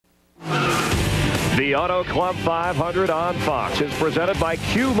The Auto Club 500 on Fox is presented by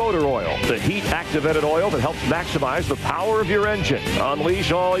Q Motor Oil, the heat-activated oil that helps maximize the power of your engine.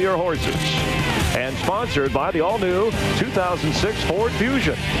 Unleash all your horses. And sponsored by the all-new 2006 Ford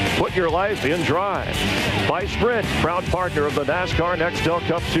Fusion. Put your life in drive. By Sprint, proud partner of the NASCAR Nextel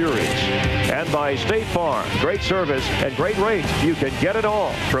Cup Series. And by State Farm. Great service and great rates. You can get it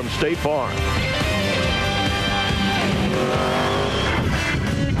all from State Farm.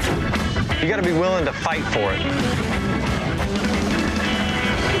 You got to be willing to fight for it.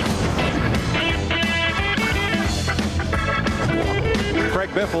 Craig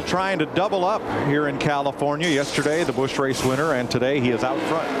Biffle trying to double up here in California. Yesterday, the Busch race winner, and today he is out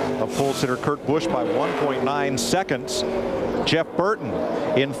front of pole sitter Kurt Busch by 1.9 seconds. Jeff Burton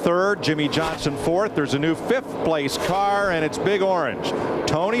in third, Jimmy Johnson fourth. There's a new fifth place car, and it's Big Orange.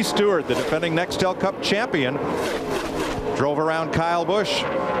 Tony Stewart, the defending Nextel Cup champion, drove around Kyle Busch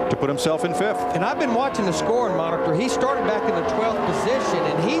to put himself in fifth. And I've been watching the scoring monitor. He started back in the 12th position,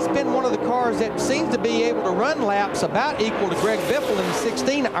 and he's been one of the cars that seems to be able to run laps about equal to Greg Biffle in the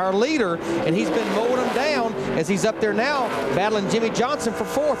 16, our leader, and he's been mowing him down as he's up there now battling Jimmy Johnson for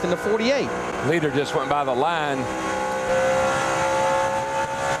fourth in the 48. Leader just went by the line.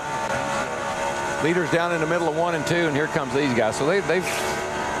 Leader's down in the middle of 1 and 2, and here comes these guys. So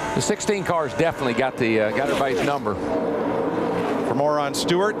the 16 cars definitely got everybody's number. For more on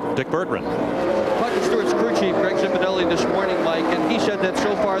Stewart, Dick Berggren. Talking to Stewart's crew chief, Greg Zipadelli, this morning, Mike, and he said that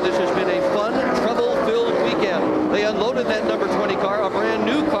so far this has been a fun, trouble-filled weekend. They unloaded that number 20 car, a brand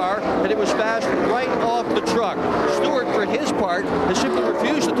new car, and it was fast right off the truck. Stewart, for his part, has simply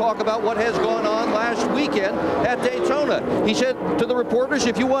refused to talk about what has gone on last weekend at Daytona. He said to the reporters,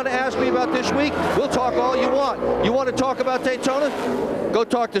 if you want to ask me about this week, we'll talk all you want. You want to talk about Daytona? Go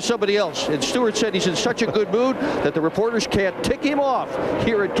talk to somebody else. And Stewart said he's in such a good mood that the reporters can't tick him off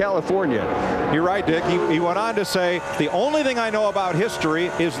here in California. You're right, Dick. He went on to say, the only thing I know about history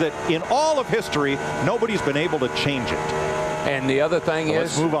is that in all of history, nobody's been able to change it. And the other thing is,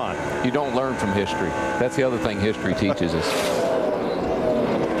 let's move on. You don't learn from history. That's the other thing history teaches us.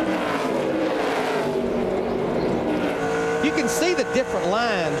 You can see the different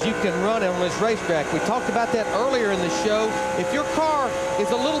lines you can run on this racetrack. We talked about that earlier in the show. If your car is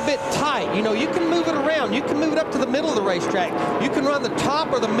a little bit tight, you know, you can move it around. You can move it up to the middle of the racetrack. You can run the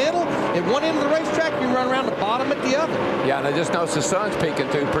top or the middle at one end of the racetrack. You can run around the bottom at the other. Yeah, and I just noticed the sun's peeking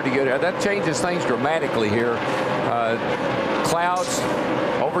through pretty good. That changes things dramatically here. Clouds,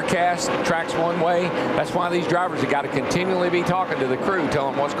 overcast, tracks one way. That's why these drivers have got to continually be talking to the crew,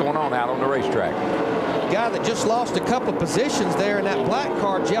 telling them what's going on out on the racetrack. Guy that just lost a couple positions there in that black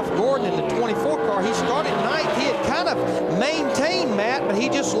car, Jeff Gordon, in the 24 car. He started ninth. He had kind of maintained, Matt, but he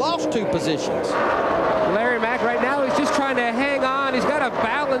just lost 2 positions. Larry Mack right now is just trying to hang on. He's got a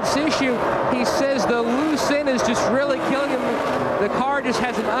balance issue. He says the loose end is just really killing him. The car just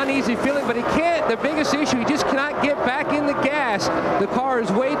has an uneasy feeling, but he can't. The biggest issue, he just cannot get back in the gas. The car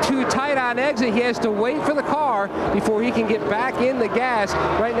is way too tight on exit. He has to wait for the car before he can get back in the gas.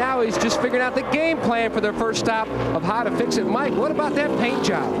 Right now, he's just figuring out the game plan for their first stop of how to fix it. Mike, what about that paint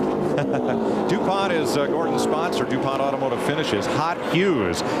job? DuPont is Gordon's sponsor. DuPont Automotive Finishes. Hot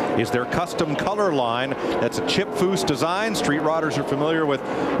Hues is their custom color line. That's a Chip Foose design. Street Rodders are familiar with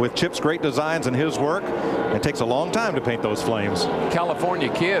Chip's great designs and his work. It takes a long time to paint those flames.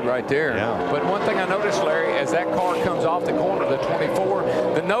 California kid right there. Yeah. But one thing I noticed, Larry, as that car comes off the corner of the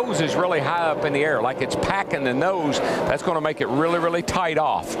 24, the nose is really high up in the air, like it's packing the nose. That's going to make it really, really tight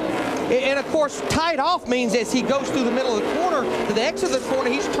off. And of course, tight off means as he goes through the middle of the corner to the exit of the corner,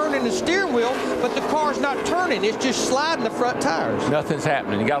 he's turning the steering wheel, but the car's not turning. It's just sliding the front tires. Nothing's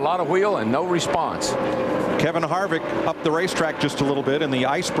happening. You got a lot of wheel and no response. Kevin Harvick up the racetrack just a little bit in the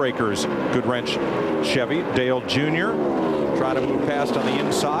Icebreakers Goodwrench Chevy. Dale Jr. trying to move past on the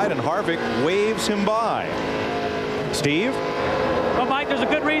inside, and Harvick waves him by. Steve? Well, Mike, there's a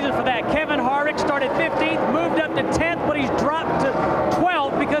good reason for that. Kevin Harvick started 15th, moved up to 10th, but he's dropped to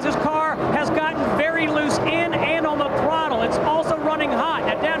 12th because his car has gotten very loose in and on the throttle. It's also running hot.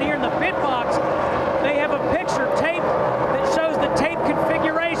 Now, down here in the pit box, they have a picture tape that shows the tape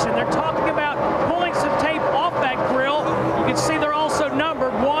configuration. They're talking about pulling some tape off that grill. You can see they're also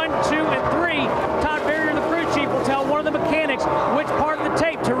numbered 1, 2, and 3. Todd Barrier, the crew chief, will tell one of the mechanics which part of the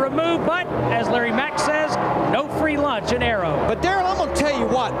tape to remove, but as Larry Mack says, no free lunch in Aero. But Darrell, I'm going to tell you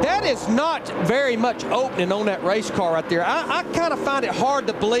what, that is There's not very much opening on that race car right there. I kind of find it hard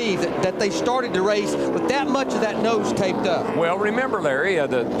to believe that they started the race with that much of that nose taped up. Well, remember, Larry,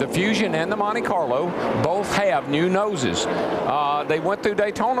 the Fusion and the Monte Carlo both have new noses. They went through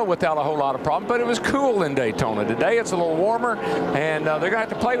Daytona without a whole lot of problem, but it was cool in Daytona. Today it's a little warmer, and they're going to have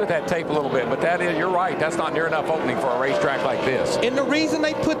to play with that tape a little bit. But that is, you're right, that's not near enough opening for a racetrack like this. And the reason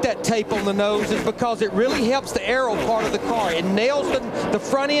they put that tape on the nose is because it really helps the aero part of the car. It nails the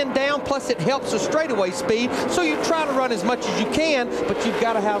front end down, plus it helps the straightaway speed. So you try to run as much as you can, but you've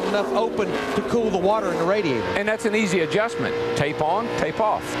got to have enough open to cool the water in the radiator. And that's an easy adjustment. Tape on, tape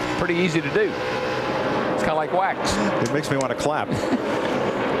off. Pretty easy to do. It's kind of like wax. It makes me want to clap.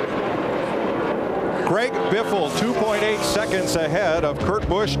 Greg Biffle, 2.8 seconds ahead of Kurt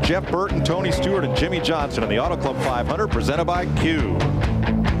Busch, Jeff Burton, Tony Stewart, and Jimmy Johnson in the Auto Club 500, presented by Q.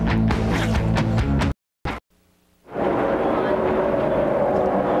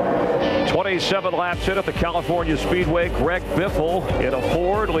 27 laps in at the California Speedway. Greg Biffle in a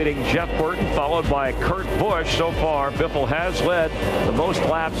Ford leading Jeff Burton, followed by Kurt Busch. So far, Biffle has led the most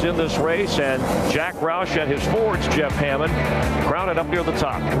laps in this race, and Jack Roush and his Fords, Jeff Hammond, crowded up near the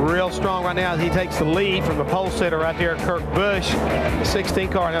top. Real strong right now as he takes the lead from the pole sitter right there, Kurt Busch. The 16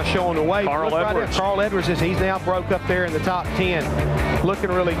 car now showing the way. Carl Edwards. Carl Edwards, he's now broke up there in the top 10.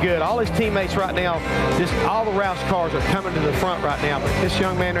 Looking really good. All his teammates right now, just all the Roush cars are coming to the front right now. But this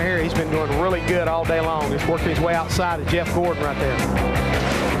young man right here, he's been doing really good all day long. He's working his way outside of Jeff Gordon right there.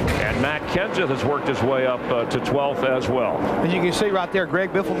 And Matt Kenseth has worked his way up to 12th as well. As you can see right there,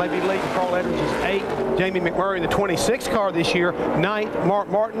 Greg Biffle may be leading. Carl Edwards is 8th. Jamie McMurray, the 26 car this year, 9th. Mark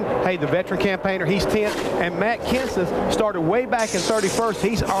Martin, hey, the veteran campaigner, he's 10th. And Matt Kenseth started way back in 31st.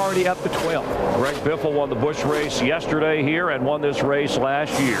 He's already up to 12th. Greg Biffle won the Busch race yesterday here and won this race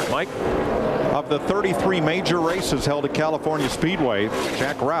last year. Mike? Of the 33 major races held at California Speedway,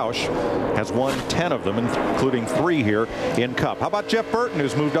 Jack Roush has won 10 of them, including 3 here in Cup. How about Jeff Burton,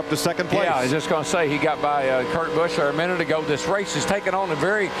 who's moved up to second place? Yeah, I was just going to say he got by Kurt Busch there a minute ago. This race has taken on a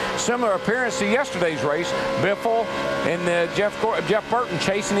very similar appearance to yesterday's race. Biffle and Jeff Burton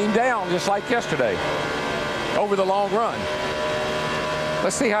chasing him down just like yesterday over the long run.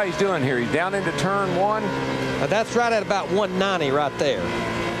 Let's see how he's doing here. He's down into turn 1. Now that's right at about 190 right there.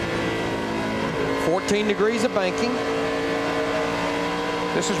 14 degrees of banking.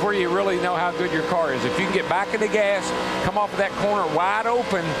 This is where you really know how good your car is. If you can get back in the gas, come off of that corner wide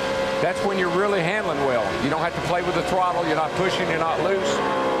open, that's when you're really handling well. You don't have to play with the throttle. You're not pushing. You're not loose.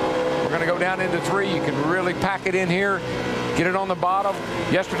 We're going to go down into 3. You can really pack it in here, get it on the bottom.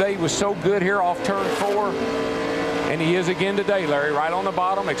 Yesterday he was so good here off turn 4. And he is again today, Larry, right on the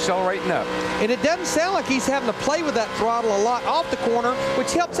bottom, accelerating up. And it doesn't sound like he's having to play with that throttle a lot off the corner,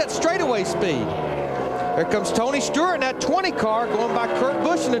 which helps that straightaway speed. Here comes Tony Stewart in that 20 car going by Kurt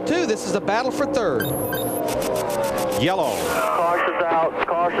Busch in the 2. This is a battle for 3rd. Yellow. Caution's out,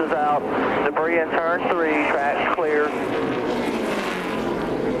 caution's out. Debris in turn 3, track's clear.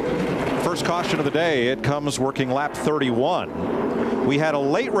 First caution of the day. It comes working lap 31. We had a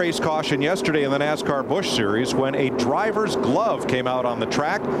late race caution yesterday in the NASCAR Busch Series when a driver's glove came out on the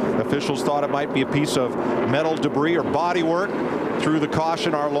track. Officials thought it might be a piece of metal debris or bodywork. Through the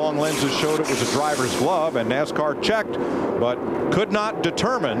caution, our long lenses showed it was a driver's glove, and NASCAR checked, but could not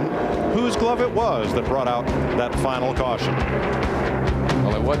determine whose glove it was that brought out that final caution.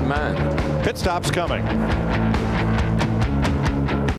 Well, it wasn't mine. Pit stop's coming.